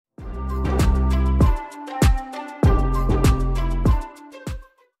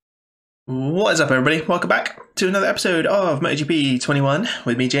What is up, everybody? Welcome back to another episode of MotoGP 21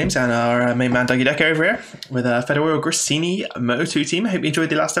 with me, James, and our main man, Dougie Decker, over here with Federico Grassini Moto2 team. I hope you enjoyed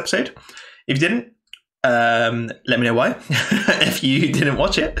the last episode. If you didn't, let me know why. If you didn't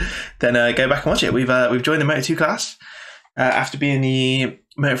watch it, then go back and watch it. We've joined the Moto2 class after being the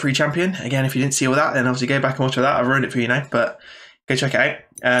Moto3 champion. Again, if you didn't see all that, then obviously go back and watch all that. I've ruined it for you now, but go check it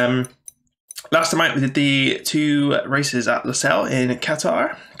out. Last time out, we did the two races at Losail in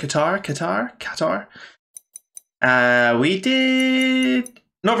Qatar. We did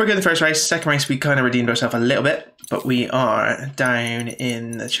not very good in the first race. Second race, we kind of redeemed ourselves a little bit, but we are down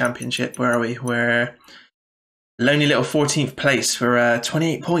in the championship. Where are we? We're lonely little 14th place. We're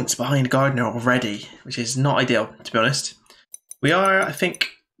 28 points behind Gardner already, which is not ideal, to be honest. We are, I think,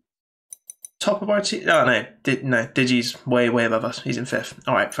 top of our team. Oh, no, Digi's way above us. He's in 5th.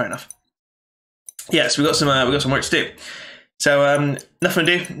 All right, fair enough. Yeah, so we got some work to do. So nothing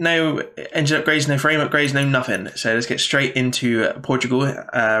to do. No engine upgrades, no frame upgrades, no nothing. So let's get straight into Portugal. We're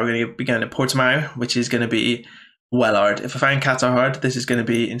going to be going to Portimao, which is going to be well hard. If I find Qatar hard, this is going to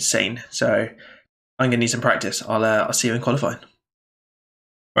be insane. So I'm going to need some practice. I'll see you in qualifying.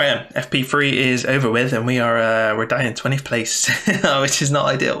 Right, FP3 is over with, and we're down in 20th place, which is not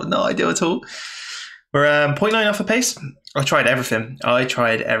ideal. Not ideal at all. We're 0.9 off the pace. I tried everything. I've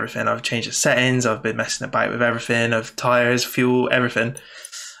changed the settings. I've been messing about with everything. Of tyres, fuel, everything.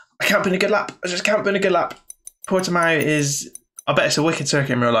 I can't put in a good lap. I just can't put in a good lap. Portimao is, I bet it's a wicked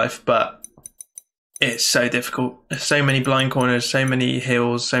circuit in real life, but it's so difficult. There's so many blind corners, so many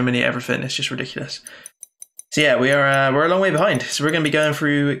hills, so many everything. It's just ridiculous. So yeah, we're a long way behind. So we're going to be going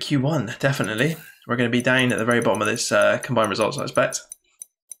through Q1, definitely. We're going to be down at the very bottom of this combined results, I expect.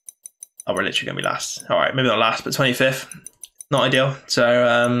 Oh, we're literally going to be last. All right, maybe not last, but 25th. Not ideal.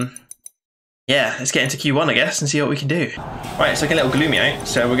 So, yeah, let's get into Q1, I guess, and see what we can do. Right, it's looking a little gloomy out,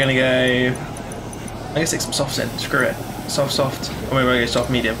 so we're going to go... I'm going to stick some softs in. Screw it. Soft. Or maybe we're going to go soft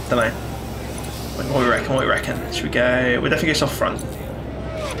medium. Don't know. What do we reckon? Should we go... We'll definitely go soft front.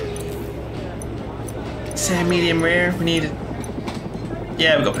 Say medium rear. We need...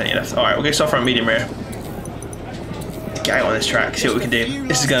 Yeah, we've got plenty left. All right, we'll go soft front, medium rear. Get out on this track, see what we can do.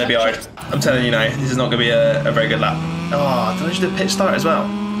 This is going to be hard. I'm telling you now, this is not going to be a very good lap. Oh, did I just do a pit start as well?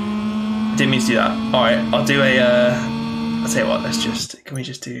 I didn't mean to do that. Alright, I'll do a... I'll tell you what, can we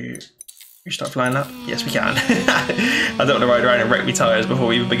just do... Restart flying lap? Yes, we can. I don't want to ride around and wreck my tyres before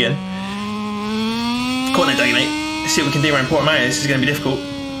we even begin. Come on then, Dougie, mate. Let's see what we can do around Portimao. This is going to be difficult.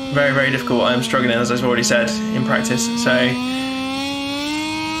 Very difficult. I'm struggling, as I've already said, in practice. So,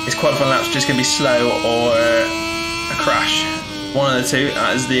 this qualifying lap's just going to be slow or... a crash. One of the two.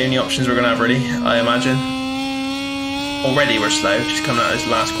 That is the only options we're going to have, really, I imagine. Already we're slow, just coming out of this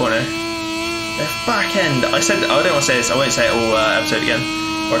last corner. The back end, I don't want to say this, I won't say it all episode again,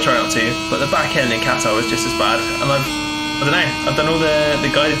 or I try not to, but the back end in Qatar was just as bad, and I don't know, I've done all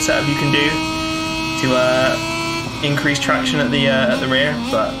the guided setup you can do to increase traction at the rear,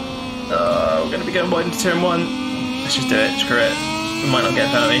 but we're going to be going wide into turn 1. Let's just do it, screw it. We might not get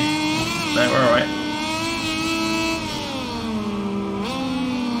a penalty. No, we're alright.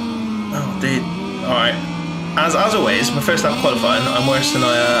 Oh, dude. Alright. As always, my first lap qualifying, I'm worse than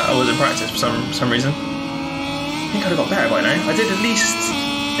I was in practice for some reason. I think I'd have got better by now. I did at least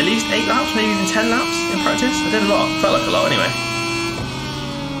 8 laps, maybe even 10 laps in practice. I did a lot. Felt like a lot anyway.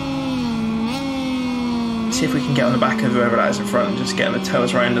 See if we can get on the back of whoever that is in front and just get them to tow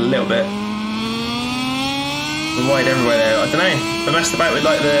us around a little bit. We're wide everywhere there. I don't know. I messed about with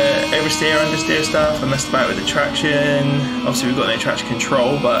like the oversteer, understeer stuff. I messed about with the traction. Obviously we've got no traction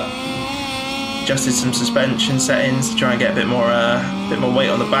control, but adjusted some suspension settings to try and get a bit more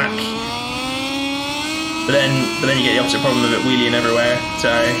weight on the back. But then you get the opposite problem of it wheeling everywhere, so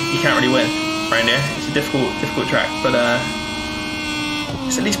you can't really win around here. It's a difficult track, but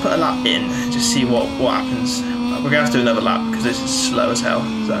let's at least put a lap in and just see what happens. We're gonna have to do another lap because this is slow as hell.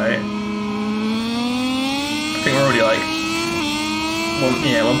 So I think we're already like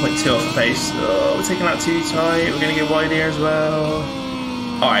 1.2 off the pace. Oh, we're taking that too tight. We're gonna get wide here as well.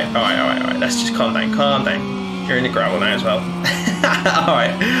 Alright. Let's just calm down. You're in the gravel now as well.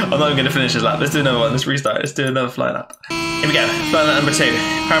 Alright, I'm not even going to finish this lap. Let's do another one. Let's restart. Let's do another fly lap. Here we go. Fly lap number 2.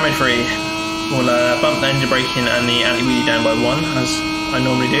 Power mode 3. We'll bump the engine braking and the anti-wheelie down by 1, as I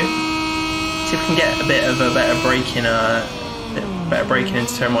normally do. See if we can get a bit of a better braking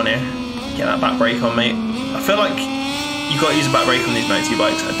into turn 1 here. Get that back brake on, mate. I feel like you've got to use a back brake on these Moto2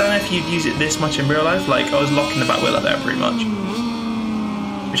 bikes. I don't know if you'd use it this much in real life. Like, I was locking the back wheel up there pretty much.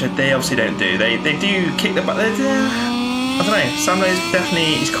 Which they obviously don't do. They do kick the back. I don't know. Sam Low's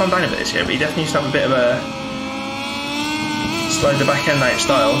he's calmed down a bit this year, but he definitely used to have a bit of a slide the back end out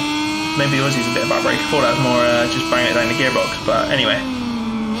style. maybe it was using a bit of back brake. I thought that was more just banging it down the gearbox, but anyway.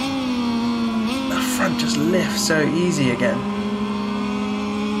 The front just lifts so easy again.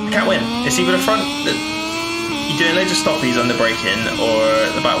 I can't win. It's either the front that you're doing loads of stoppies under braking, or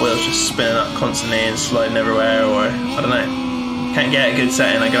the back wheel's just spinning up constantly and sliding everywhere, or I don't know. Can't get a good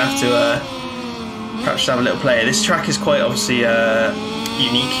setting. I'm gonna have to perhaps have a little play. This track is quite obviously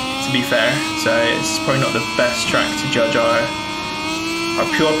unique, to be fair, so it's probably not the best track to judge our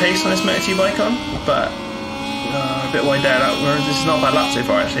pure pace on this Moto2 bike on, but a bit wide there. This is not a bad lap so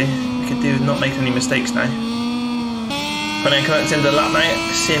far actually. We could do not make any mistakes now. But then connect into the lap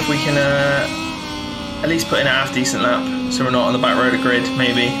now, see if we can at least put in a half decent lap, so we're not on the back row of the grid.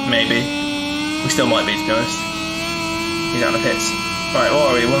 Maybe. We still might be, to be honest. He's out of the pits. Right,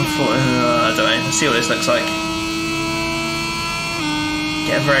 what are we? 140. I don't know. Let's see what this looks like.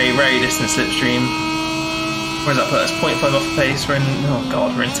 Get a very, very distant slipstream. Where's that put us? 0.5 off the pace. We're in. Oh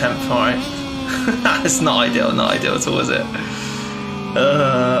god, we're in 10th. Alright. That's not ideal. Not ideal at all, is it?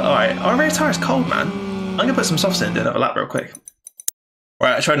 Alright. Our rear tyre's cold, man. I'm gonna put some softs in and do another lap real quick.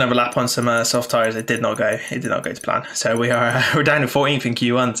 Right, I tried another lap on some soft tyres. It did not go. It did not go to plan. So we're down to 14th in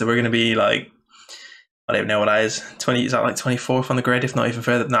Q1. So we're gonna be like, I don't even know what that is. 20, is that like 24th on the grid, if not even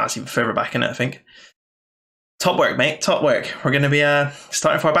further? No, it's even further back in it, I think. Top work, mate. Top work. We're going to be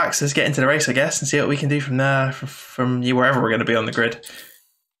starting far back, so let's get into the race, I guess, and see what we can do from there, from wherever we're going to be on the grid.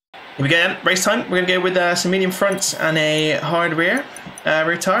 Here we go then. Race time. We're going to go with some medium fronts and a hard rear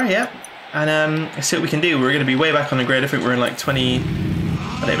tyre, yeah. And let's see what we can do. We're going to be way back on the grid. I think we're in like 20...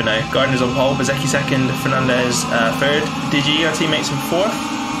 I don't even know. Gardner's on pole, Bezecchi second, Fernandez third, Digi, our teammates, in fourth.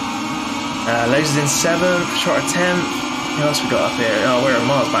 Lowe's is in 7th, Shorter 10th. Who else we got up here? Oh, we're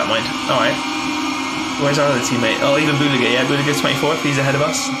miles back, mind. Alright. Where's our other teammate? Oh, even Buliga. Yeah, Buliga's 24th. He's ahead of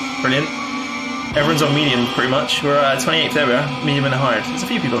us. Brilliant. Everyone's on medium, pretty much. We're 28th, there we are. Medium and a hard. There's a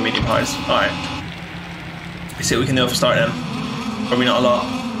few people on medium hards. Alright. Let's see what we can do for start then. Probably not a lot.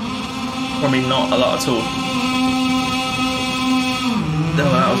 Probably not a lot at all.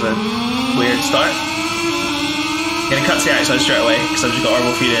 Oh, that was a weird start. Gonna cut to the outside straight away, because I've just got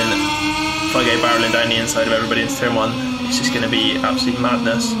horrible feeling if I go barreling down the inside of everybody into turn 1, it's just going to be absolute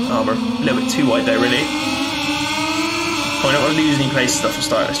madness. Oh, we're a little bit too wide there, really. Oh, we don't want to lose any places off the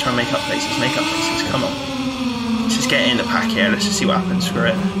start. Let's try and make up places. Make up places. Come on. Let's just get in the pack here. Let's just see what happens. Screw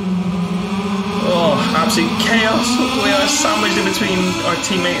it. Oh, absolute chaos. We are sandwiched in between our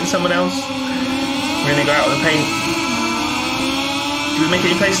teammate and someone else. We're going to go out with the paint. Did we make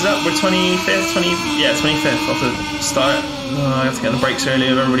any places up? We're 25th, 25th off the start. Oh, I have to get on the brakes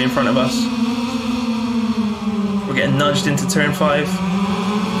early with everybody in front of us. We're getting nudged into turn 5.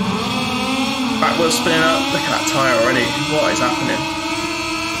 Back wheel spinning up. Look at that tyre already. What is happening?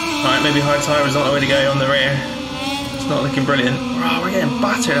 Alright, maybe hard tyre is not the way to go on the rear. It's not looking brilliant. Oh, we're getting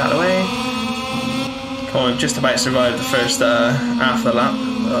battered out of the way. Come on, we've just about survived the first half of the lap.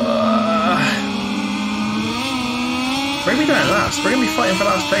 Where are we going last? We're going to be fighting for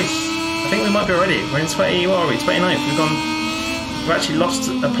last place. I think we might be already. We're in 20, what are we? 29th. We've actually lost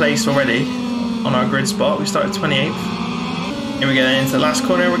a place already on our grid spot. We started 28th. Here we go into the last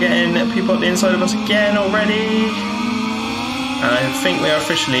corner. We're getting people up the inside of us again already. And I think we are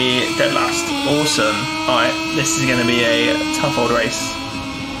officially dead last. Awesome. Alright, this is going to be a tough old race.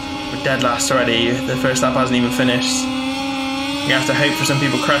 We're dead last already. The first lap hasn't even finished. We have to hope for some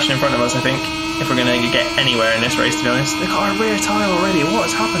people crashing in front of us, I think, if we're going to get anywhere in this race, to be honest. Look at our rear tyre already. What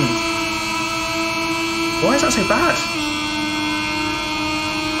has happened? Why is that so bad?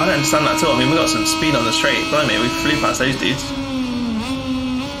 I don't understand that at all. I mean, we got some speed on the straight. Blimey, we flew past those dudes.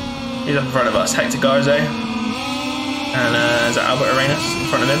 He's up in front of us. Hector Garzo. And is that Albert Arenas in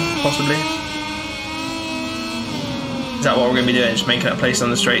front of him? Possibly. Is that what we're going to be doing? Just making a place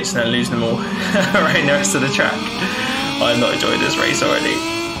on the straights and then losing them all around the rest of the track? I'm not enjoying this race already.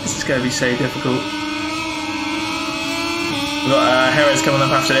 This is going to be so difficult. We've got Jerez coming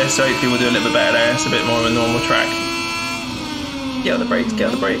up after this, so hopefully we'll do a little bit better there. It's a bit more of a normal track. Get on the brakes,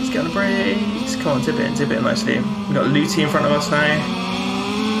 get on the brakes, get on the brakes. Come on, tip it in nicely. We've got Luti in front of us now.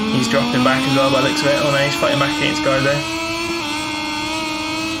 He's dropping back as well by the looks of it. Oh no, he's fighting back against guys there.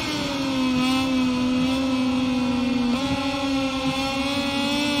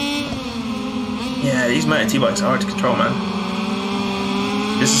 Yeah, these Moto2 bikes are hard to control, man.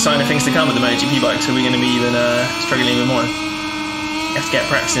 This is a sign of things to come with the MotoGP bike, so we're going to be even struggling even more. You have to get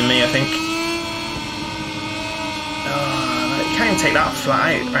practicing me, I think. You can't even take that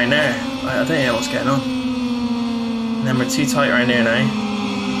flat out right there. I don't know what's going on. And then we're too tight right here now.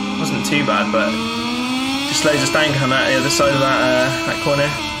 Wasn't too bad, but just slows us down coming out the other side of that corner.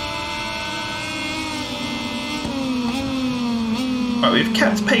 Right, we've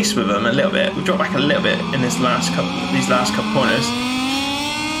kept pace with them a little bit. We've dropped back a little bit in these last couple corners.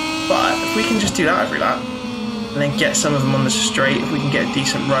 But if we can just do that every lap, and then get some of them on the straight, if we can get a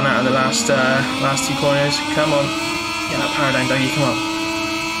decent run out of the last two corners, come on, get that power down, Dougie, come on.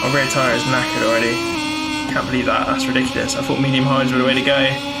 My rear tyre is knackered already. Can't believe that, that's ridiculous. I thought medium hards were the way to go.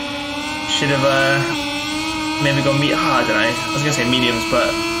 Should have maybe gone I don't know, I was going to say mediums,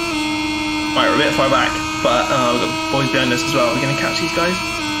 but right, we're a bit far back. But we've got boys behind us as well. Are we going to catch these guys?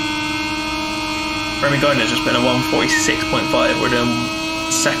 Remy Gardner's just been a 146.5. We're doing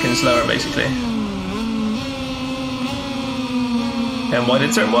seconds slower basically. And wide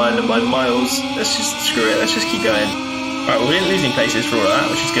in turn 1 by miles. Let's just screw it. Let's just keep going. Right, well, we didn't lose any places for all of that,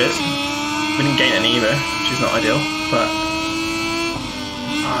 which is good. We didn't gain any either, which is not ideal. But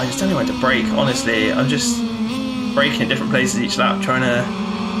I just don't know where to brake. Honestly, I'm just braking at different places each lap, trying to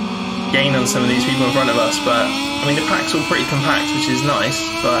gain on some of these people in front of us. But I mean, the pack's all pretty compact, which is nice.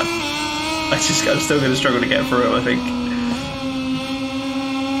 But I'm still going to struggle to get through it, I think.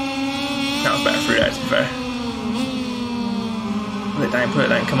 That was better through there, to be fair. Put it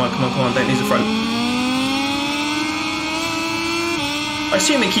down, come on, don't lose the front. I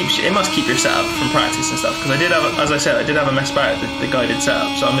assume it must keep your setup from practice and stuff, because I did have, as I said, I did have a mess about the guided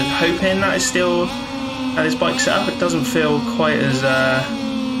setup, so I'm hoping that is still how this bike set up. It doesn't feel quite as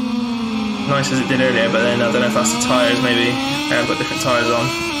nice as it did earlier, but then I don't know if that's the tyres, maybe. I've got different tyres on.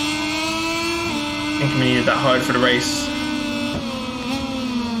 I think we needed that hard for the race.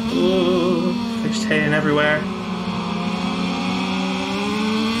 Ooh, fishtailing everywhere.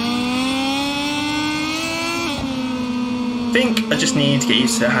 I think I just need to get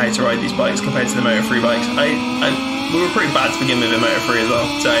used to how to ride these bikes compared to the Moto3 bikes. We were pretty bad to begin with in Moto3 as well,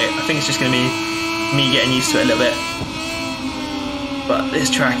 so I think it's just going to be me getting used to it a little bit. But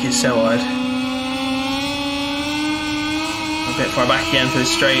this track is so hard. A bit far back again for the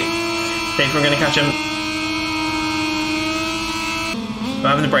straight. Think we're going to catch him.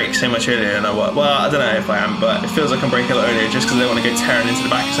 I'm having to brake so much earlier than I was. Well, I don't know if I am, but it feels like I'm braking a lot earlier just because I don't want to go tearing into the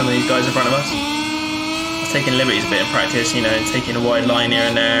back of some of these guys in front of us. Taking liberties a bit in practice, you know, taking a wide line here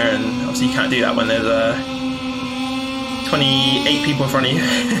and there, and obviously you can't do that when there's 28 people in front of you.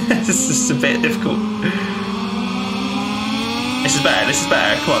 This is a bit difficult. This is better,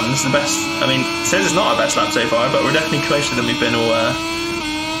 come on, this is the best. I mean, it says it's not our best lap so far, but we're definitely closer than we've been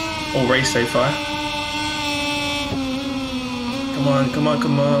all race so far. Come on,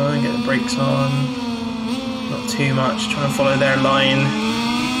 get the brakes on. Not too much, try and follow their line.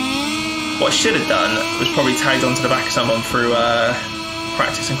 What I should have done was probably tagged onto the back of someone through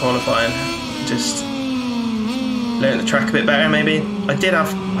practice and qualifying. Just learn the track a bit better, maybe. I did have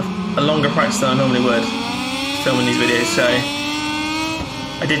a longer practice than I normally would filming these videos, so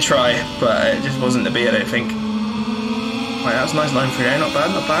I did try, but it just wasn't to be, I don't think. Right, that was a nice line through there, not bad.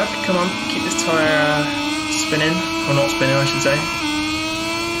 Come on, keep this tyre spinning, or not spinning, I should say.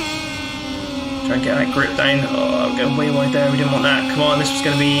 Try and get that grip down. Oh, I'm going way wide there, we didn't want that. Come on, this was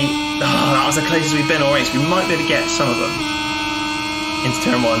going to be... Oh, that was the closest we've been all race. We might be able to get some of them into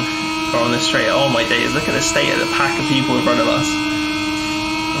turn 1 or on the straight. Oh my days, look at the state of the pack of people in front of us.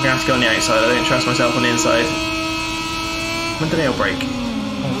 We're going to have to go on the outside. I don't trust myself on the inside. When did they all break?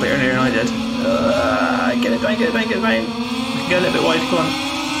 Oh, a bit earlier than I did. Get it down. We can go a little bit wide, come on.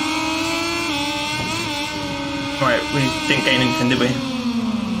 Right, we didn't gain anything, did we?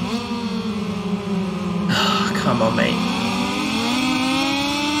 Oh, come on, mate.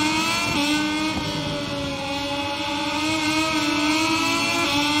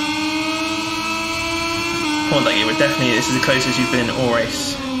 Come on, Dougie, we're definitely, this is the closest you've been all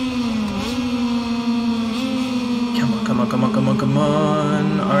race. Come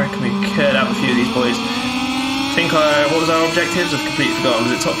on. I reckon we could have a few of these boys. I think what was our objectives? I've completely forgotten.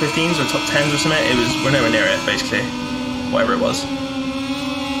 Was it top 15s or top 10s or something? We're nowhere near it, basically. Whatever it was.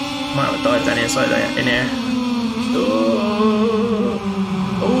 Might have a dive down the inside there, in here. Oh,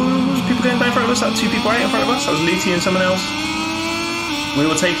 there's people going down in front of us. That 2 people right in front of us. That was Luty and someone else. We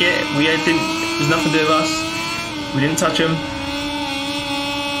will take it. There's nothing to do with us. We didn't touch them.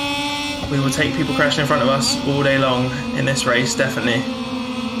 We will take people crashing in front of us all day long in this race, definitely.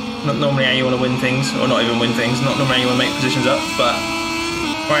 Not normally how you want to win things, or not even win things, not normally how you want to make positions up, but...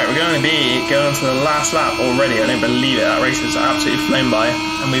 Right, we're going to be going to the last lap already. I don't believe it, that race has absolutely flown by,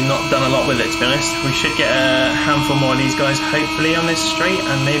 and we've not done a lot with it, to be honest. We should get a handful more of these guys, hopefully, on this straight,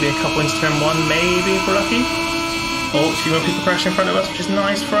 and maybe a couple into turn 1, maybe, if we're lucky. Oh, 2 more people crashing in front of us, which is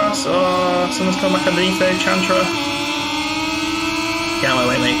nice for us. Oh, someone's come back underneath there, Chantra. Get out of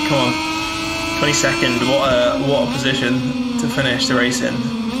my way, mate, come on. 22nd, what a position to finish the race in.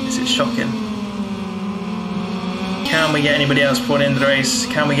 This is shocking. Can we get anybody else before the end of the race?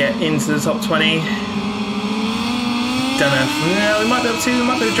 Can we get into the top 20? Don't know. No, we might be able to. We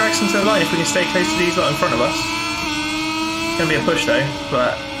might be able to drag some to the line if we can stay close to these lot in front of us. It's going to be a push though,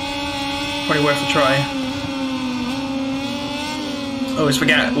 but probably worth a try. Always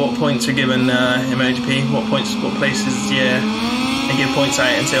forget what points are given in MotoGP. What places, yeah, they give points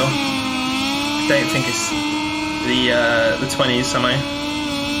out until. I don't think it's the 20s somehow.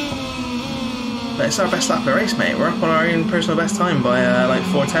 But it's our best lap of the race, mate. We're up on our own personal best time by like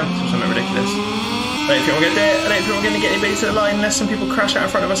 4 tenths or something ridiculous. I don't think we're going to do it. I don't think we're going to get anybody to the line unless some people crash out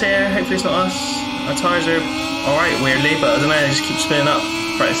in front of us here. Hopefully it's not us. Our tyres are alright, weirdly, but I don't know, they just keep spinning up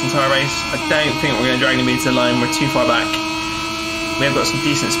throughout this entire race. I don't think we're going to drag anybody to the line. We're too far back. We have got some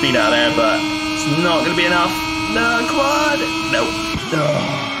decent speed out there, but it's not going to be enough. No, come on! Nope.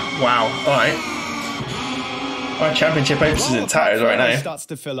 Oh, wow. Alright. Our championship opus is in tatters right now. Starts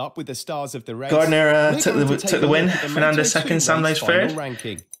to fill up with the stars of the race. Gardner took the win. Fernando second, Sandler's third.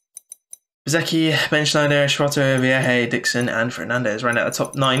 Bezecchi, Benschneider, Schrotter, Vieje, Dixon, and Fernandez ran out the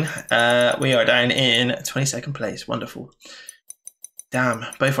top 9. We are down in 22nd place. Wonderful. Damn,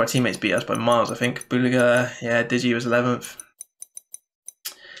 both our teammates beat us by miles, I think. Buliga, yeah, Digi was 11th.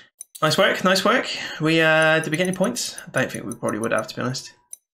 Nice work, nice work. Did we get any points? I don't think we probably would have, to be honest.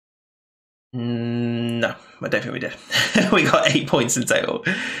 No, I don't think we did. We got 8 points in total.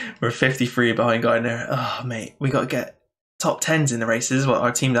 We're 53 behind Gardner. Oh, mate, we got to get top 10s in the races, what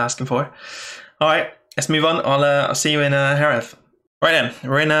our team's asking for. All right, let's move on. I'll see you in Jerez. Right then,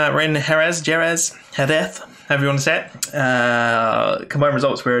 we're in Jerez, however you want to say it. Combined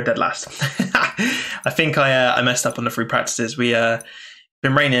results, we're dead last. I think I messed up on the free practices. We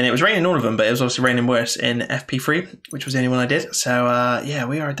been raining. It was raining all of them, but it was also raining worse in FP3, which was the only one I did. So yeah,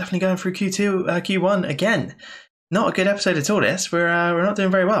 we are definitely going through Q1 again. Not a good episode at all. This we're not doing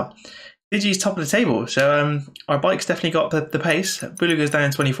very well. Digi's top of the table, so our bike's definitely got the pace. Bulu goes down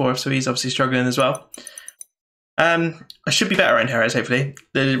in 24th, so he's obviously struggling as well. I should be better around Jerez, hopefully.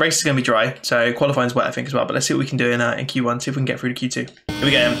 The race is going to be dry, so qualifying's wet, I think, as well. But let's see what we can do in Q1, see if we can get through to Q2. Here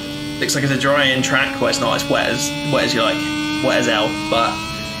we go. Looks like it's a drying track. Well, it's not. It's wet as you like. Wet as hell, but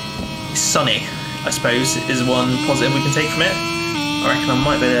it's sunny, I suppose, is one positive we can take from it. I reckon I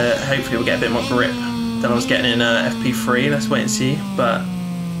might be able to, hopefully we'll get a bit more grip than I was getting in FP3. Let's wait and see. But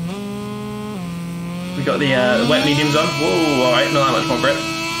we got the wet mediums on. Whoa, alright, not that much more grip.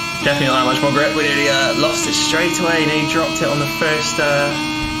 Definitely not that much more grip. We nearly lost it straight away. Nearly dropped it on the first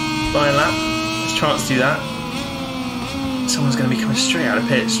line lap. Let's try not to do that. Someone's going to be coming straight out of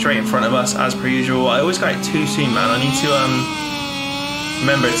pit, straight in front of us, as per usual. I always got it too soon, man. I need to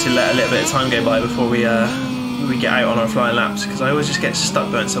remember to let a little bit of time go by before we get out on our flying laps, because I always just get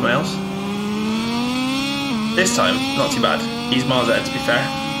stuck behind someone else. This time, not too bad. He's miles ahead, to be fair.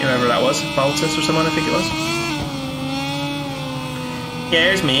 Whoever that was, Baltus or someone, I think it was. Yeah,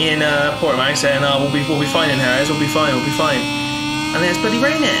 here's me in Portimao saying, "Oh, we'll be fine in Jerez. We'll be fine. We'll be fine." And then it's bloody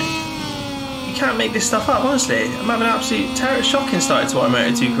raining. You can't make this stuff up, honestly. I'm having an absolute shocking start to our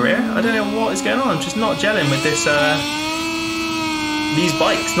Moto2 career. I don't know what is going on. I'm just not gelling with this. These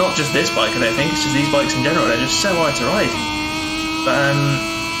bikes, not just this bike. I don't think it's just these bikes in general. They're just so hard to ride.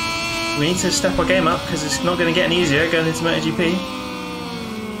 But we need to step our game up because it's not going to get any easier going into MotoGP.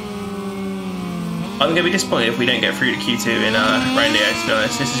 I'm going to be disappointed if we don't get through to Q2 in round 8, to be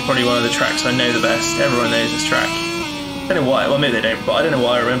honest. This is probably one of the tracks I know the best. Everyone knows this track. I don't know why. Well, maybe they don't, but I don't know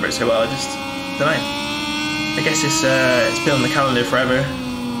why I remember it so well. I just don't know. I guess it's been on the calendar forever.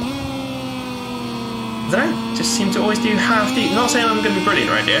 I don't know. Just seem to always do half deep. Not saying I'm going to be brilliant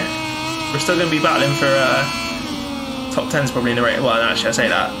right here. We're still going to be battling for top 10s probably in the race. Well, actually, I say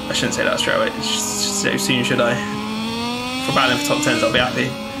that. I shouldn't say that straight away. So soon should I? If we're battling for top 10s, I'll be happy.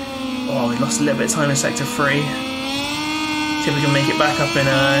 Oh, we lost a little bit of time in sector 3. See if we can make it back up in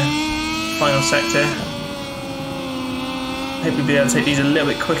final sector. Hopefully be able to take these a little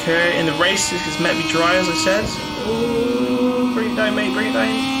bit quicker in the race. It's meant to be dry, as I said. Oh, bring it down, mate, bring it down.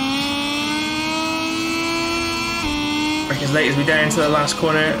 I reckon as late as we dare into the last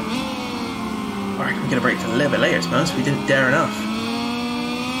corner. I reckon we're going to break a little bit later, to be honest. We didn't dare enough.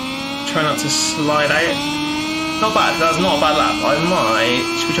 Try not to slide out. Not bad, that's not a bad lap. I might.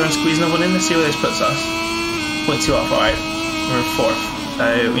 Should we try and squeeze another one in? Let's see where this puts us. 0.2 off, alright. We're in 4th.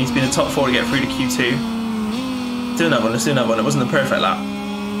 So we need to be in the top 4 to get through to Q2. Do another one, let's do another one. It wasn't the perfect lap.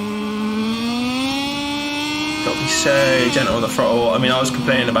 Got to be so gentle on the throttle. I mean, I was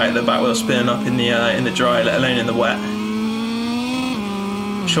complaining about the back wheel spinning up in the dry, let alone in the wet.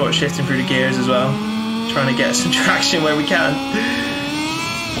 Short shifting through the gears as well. Trying to get some traction where we can.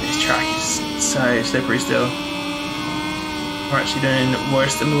 This track is so slippery still. we're actually doing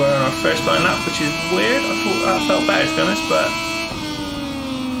worse than we were on our first blind lap, which is weird. I thought that felt better, to be honest, but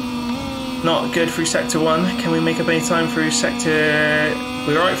not good through sector 1. Can we make up any time through sector...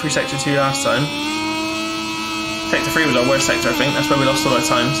 We were right through sector 2 last time. Sector 3 was our worst sector, I think. That's where we lost all our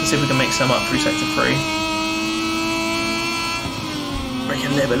time. So let's see if we can make some up through sector 3. Break it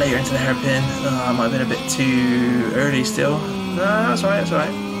a little bit later into the hairpin. Oh, I might have been a bit too early still. No, that's alright, that's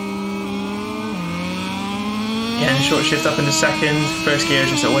alright. Again, short shift up into second. First gear is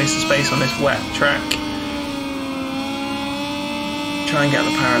just a waste of space on this wet track. Try and get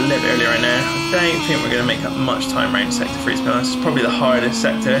the power a little bit earlier right now. I don't think we're going to make up much time around sector 3, to be honest. It's probably the hardest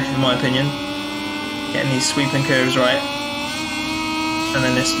sector, in my opinion. Getting these sweeping curves right. And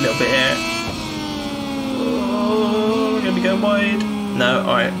then this little bit here. Oh, we're going to be going wide. No,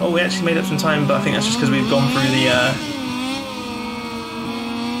 alright. Oh, we actually made up some time, but I think that's just because we've gone through the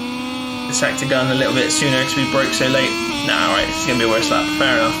sector gun a little bit sooner because we broke so late. Nah, alright, this is going to be a worse lap.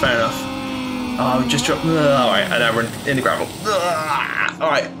 Fair enough, fair enough. Oh, we just dropped. Alright, and now we're in the gravel.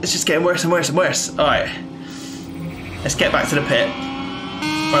 Alright, it's just getting worse and worse and worse. Alright, let's get back to the pit.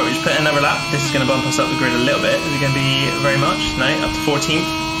 Right, we just put in another lap. This is going to bump us up the grid a little bit. Is it going to be very much? No, up to 14th.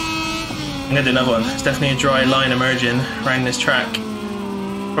 I'm going to do another one. It's definitely a dry line emerging around this track.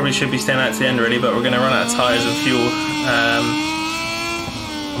 Probably should be staying out to the end already, but we're going to run out of tyres and fuel.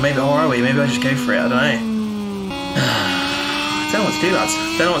 Maybe, or are we? Maybe I just go for it. I don't know. I don't know what to do, lads.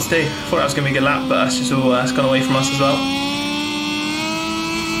 Don't know what to do. Thought that was going to be a good lap, but that's just all that's gone away from us as well.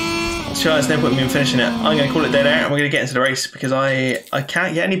 Sure, there's no point in me finishing it. I'm going to call it dead air and we're going to get into the race because I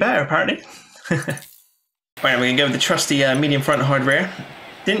can't get any better, apparently. Right, we're going to go with the trusty medium front hard rear.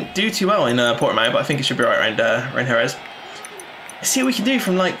 Didn't do too well in Portimao, but I think it should be right around Jerez. Let's see what we can do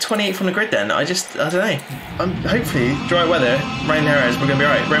from like 28 from the grid then. I don't know. Hopefully, dry weather, around Jerez, we're going to be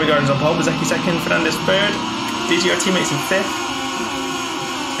alright. Remy Gardner's on pole, Bezecchi second, Fernandez third. DG, our teammates in 5th.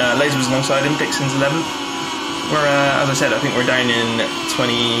 Laser was alongside him, Dixon's 11th. We're, as I said, I think we're down in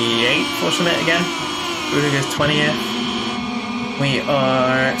 28th or something again. Rudiger's 20th. We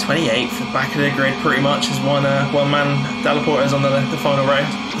are 28th, back of the grid pretty much as one man. Dallaporta's on the final round.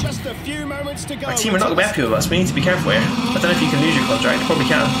 Just a few moments to go. Our team are not going to be happy with us. We need to be careful here. I don't know if you can lose your contract. You probably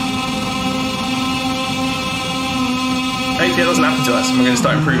can. Hopefully it doesn't happen to us and we're going to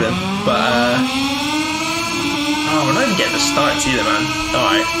start improving. But, oh, we're not even getting the starts either, man.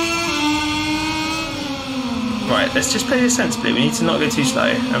 Alright. Right, let's just play this sensibly. We need to not go too slow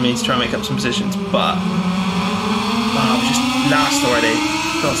and we need to try and make up some positions. But, oh, we're just last already.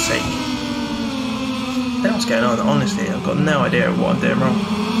 For God's sake. I don't know what's going on, honestly. I've got no idea what I'm doing wrong.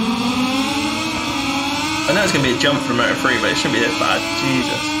 I know it's going to be a jump from Moto3, but it shouldn't be that bad.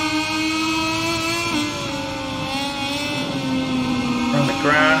 Jesus. Around the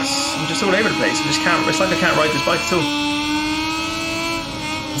grass. I'm just all over the place. I just can't. It's like I can't ride this bike at all.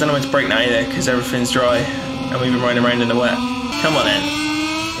 I don't know when to brake now either because everything's dry and we've been riding around in the wet. Come on then.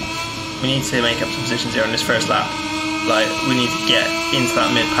 We need to make up some positions here on this first lap. Like, we need to get into that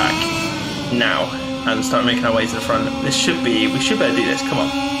mid pack now and start making our way to the front. We should be able to do this. Come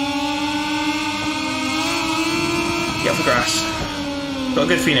on. Get off the grass. Got a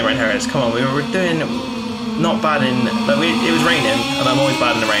good feeling around Jerez. Come on, we were doing not bad in. Like it was raining, and I'm always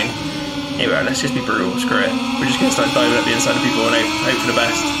bad in the rain. Here we are. Let's just be brutal. Screw it. We're just gonna start diving up the inside of people and hope for the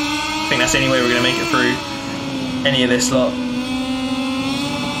best. I think that's the only way we're gonna make it through any of this lot.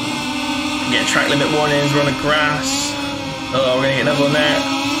 I'm getting track limit warnings. We're on the grass. Oh, we're gonna get another one there.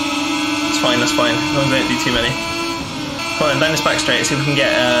 It's fine. That's fine. As long as we don't do too many. Come on, down this back straight. See if we can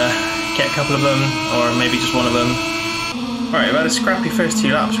get a couple of them, or maybe just one of them. Right, we've had a scrappy first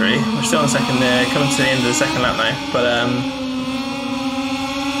 2 laps really. We're still on second there, coming to the end of the second lap now. But I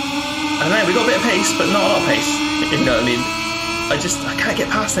don't know, we got a bit of pace, but not a lot of pace, if you know what I mean. I can't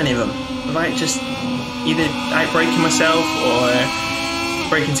get past any of them. Without just either out-braking myself or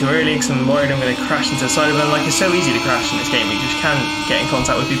braking too early because I'm worried I'm going to crash into the side of them. Like, it's so easy to crash in this game, you just can't get in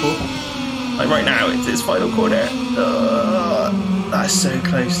contact with people. Like right now, it's final corner. That's so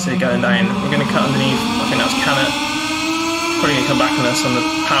close to going down. We're going to cut underneath. I think that's Canet. Probably going to come back on us on the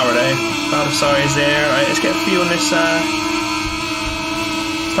power though. Baldessari is there. Right, let's get a few on this.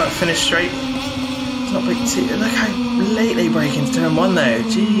 Start to finish straight. It's not breaking too. Look how late they break into turn 1 though.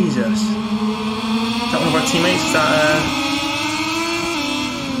 Jesus. Is that one of our teammates? Is that I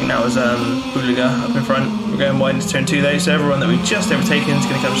think that was Buliga up in front. We're going wide into turn 2 though, so everyone that we've just overtaken is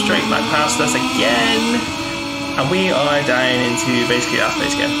going to come straight back past us again. And we are down into basically last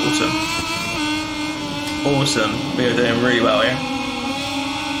place again. Awesome. Awesome. We are doing really well here.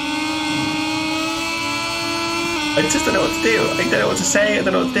 I just don't know what to do. I don't know what to say. I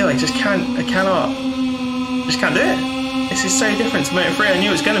don't know what to do. I cannot. Just can't do it. This is so different to Moto3. I knew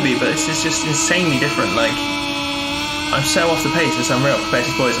it was going to be, but this is just insanely different. Like, I'm so off the pace. It's unreal compared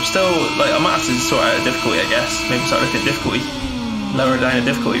to these boys. I'm still, like, I might have to sort out a difficulty, I guess. Maybe start looking at difficulty. Lower down the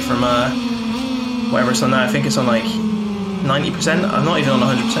difficulty from whatever it's on now. I think it's on like 90%. I'm not even on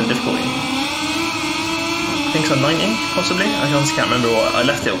 100% difficulty. I think it's on 90, possibly. I honestly can't remember what. I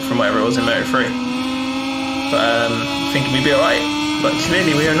left it from whatever it was in Moto3. But thinking we'd be alright. But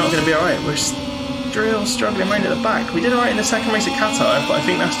clearly we are not going to be alright. We're still struggling right at the back. We did alright in the second race at Qatar, but I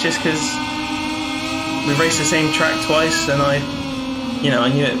think that's just because we raced the same track twice, and I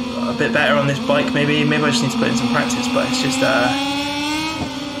knew it a bit better on this bike. Maybe I just need to put in some practice, but it's just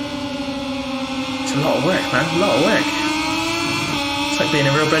it's a lot of work, man. A lot of work. It's like being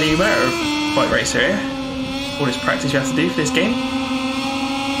a real bloody motorbike racer here. All this practice you have to do for this game.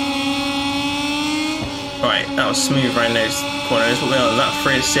 Right, that was smooth around those corners. What we're on lap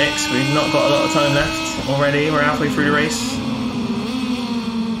 3 of 6. We've not got a lot of time left already. We're halfway through the race.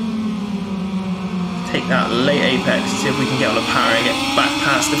 Take that late apex, see if we can get on the power and get back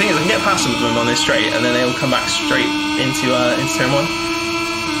past. The thing is, I can get past some of them on this straight, and then they all come back straight into turn 1.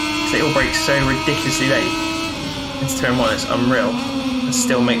 They all break so ridiculously late into turn 1. It's unreal. And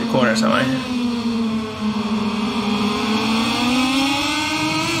still make the corner somehow.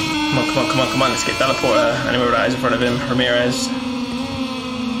 Come on, let's get Delaporta and whoever that is in front of him, Ramirez.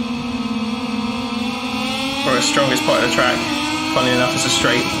 For the strongest part of the track. Funnily enough, it's a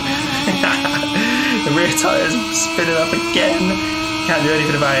straight. The rear tyres spinning up again. Can't do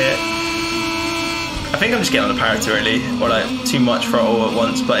anything about it. I think I'm just getting on the power too early, or like too much throttle at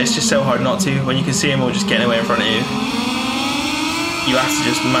once, but it's just so hard not to. When you can see them all just getting away in front of you, you have to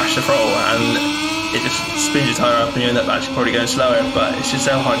just mash the throttle and it just spins your tyre up and you end up actually probably going slower, but it's just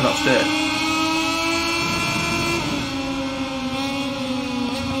so hard not to do it.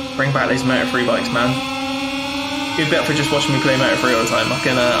 Bring back these Moto3 bikes, man. It'd be better for just watching me play Moto3 all the time. I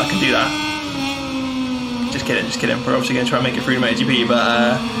can do that. Just kidding. We're obviously going to try and make it through the MotoGP,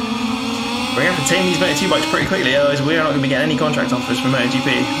 but we're going to have to tame these Moto2 bikes pretty quickly, otherwise we are not going to be getting any contract offers for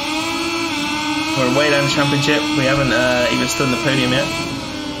MotoGP. We're way down the championship. We haven't even stood on the podium yet.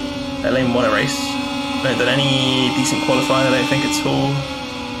 Let alone won a race. We haven't done any decent qualifying, I don't think at all.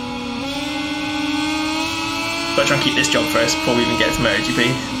 Got to try and keep this job first before we even get to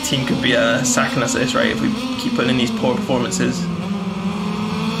MotoGP. The team could be sacking us at this rate if we keep putting in these poor performances.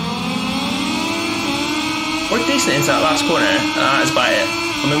 We're decent into that last corner, and that is about it.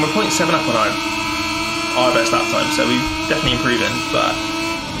 I mean, we're 0.7 up on our best lap time, so we've definitely improving, but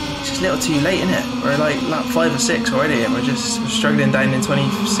it's just a little too late, isn't it? We're like lap 5 or 6 already, and we're struggling down in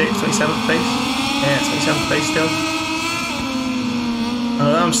 26th, 27th place. Yeah, 27th place still.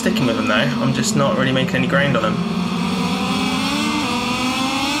 Although I'm sticking with them now, I'm just not really making any ground on them.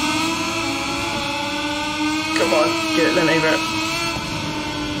 Come on, get it then over.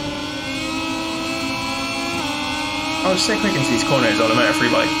 I was so quick into these corners on a Moto3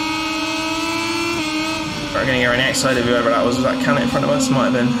 bike. We're going to get around the outside of whoever that was. Was that Canet in front of us?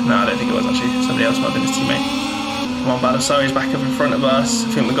 Might have been. No, I don't think it was actually. Somebody else might have been his teammate. Come on, Balassari's back up in front of us.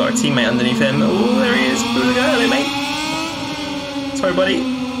 I think we've got our teammate underneath him. Oh, there he is. Hello, mate. Sorry, buddy.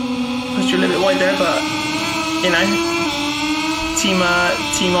 Pushed you a little bit wide there, but, you know, team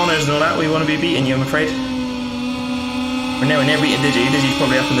honours and all that. We want to be beating you, I'm afraid. We're nowhere near beating Digi. Digi's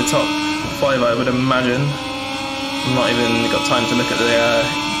probably up in the top 5, I would imagine. I've not even got time to look at the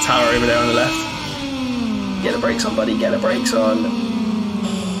tower over there on the left. Get the brakes on, buddy, get the brakes on.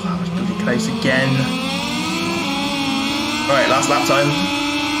 Oh, that was pretty close again. Alright, last lap time.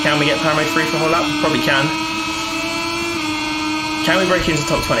 Can we get power mode 3 for a whole lap? Probably can. Can we break into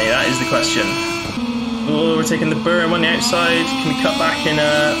top 20? That is the question. Oh, we're taking the berm on the outside. Can we cut back and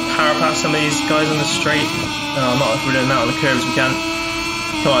power past some of these guys on the straight? Oh, not if we're doing that on the curves, we can't.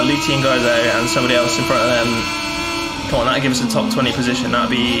 Come on, Luti and Garzo and somebody else in front of them. Come on, that'll give us a top 20 position.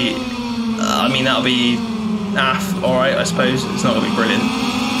 That'll be, that'll be alright, I suppose. It's not going to be brilliant.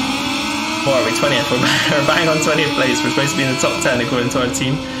 What are we, 20th? We're bang on 20th place. We're supposed to be in the top 10 according to our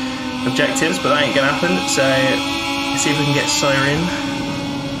team objectives, but that ain't going to happen. So, let's see if we can get Siren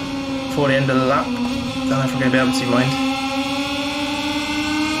before the end of the lap. Don't know if we're going to be able to, mind.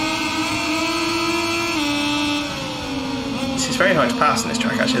 It's very hard to pass on this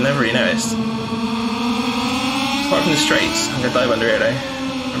track, actually. I've never really noticed. Apart from the straights, I'm going to dive under here though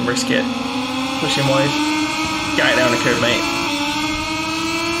and risk it. Push him wide. Get out there on the curve, mate.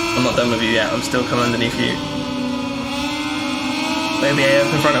 I'm not done with you yet. I'm still coming underneath you. Maybe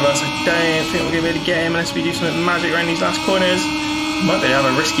up in front of us. I don't think we're going to be able to get him unless we do something magic around these last corners. Might be able to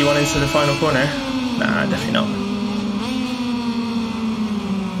have a risky one into the final corner. Nah, definitely not.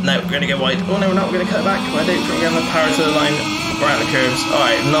 No, we're going to go wide. Oh no, we're not. We're going to cut back. I don't think we're going to have power to the line right at the curves.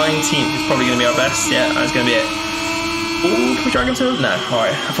 Alright, 19th is probably going to be our best. Yeah, that's going to be it. Oh, can we drag him to him? No.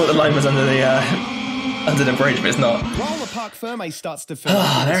 Alright, I thought the line was under the bridge, but it's not. While the Parc Ferme starts to fill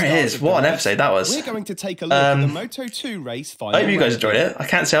there it is. What an episode that was. We're going to take a look at the Moto2 race final. I hope you guys enjoyed it. I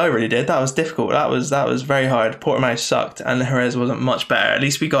can't say I really did. That was difficult. That was very hard. Portimao sucked, and Jerez wasn't much better. At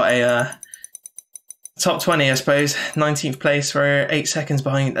least we got a top 20, I suppose. 19th place. We're 8 seconds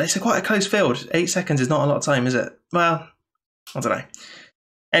behind. It's quite a close field. 8 seconds is not a lot of time, is it? Well, I don't know.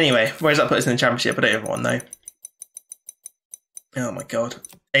 Anyway, where does that put us in the championship? I don't even want to know. Oh my god.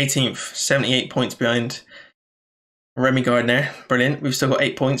 18th, 78 points behind Remy Gardner. Brilliant. We've still got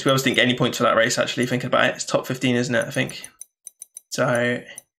 8 points. We obviously didn't get any points for that race, actually, thinking about it. It's top 15, isn't it, I think? So,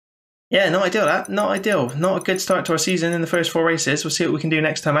 yeah, not ideal, that. Not ideal. Not a good start to our season in the first 4 races. We'll see what we can do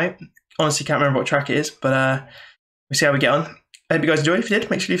next time out. Honestly, can't remember what track it is, but we'll see how we get on. I hope you guys enjoyed. If you did,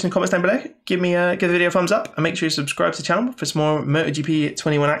 make sure you leave some comments down below. Give the video a thumbs up, and make sure you subscribe to the channel for some more MotoGP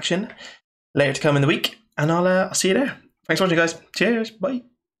 21 action later to come in the week. And I'll see you there. Thanks for watching, guys. Cheers. Bye.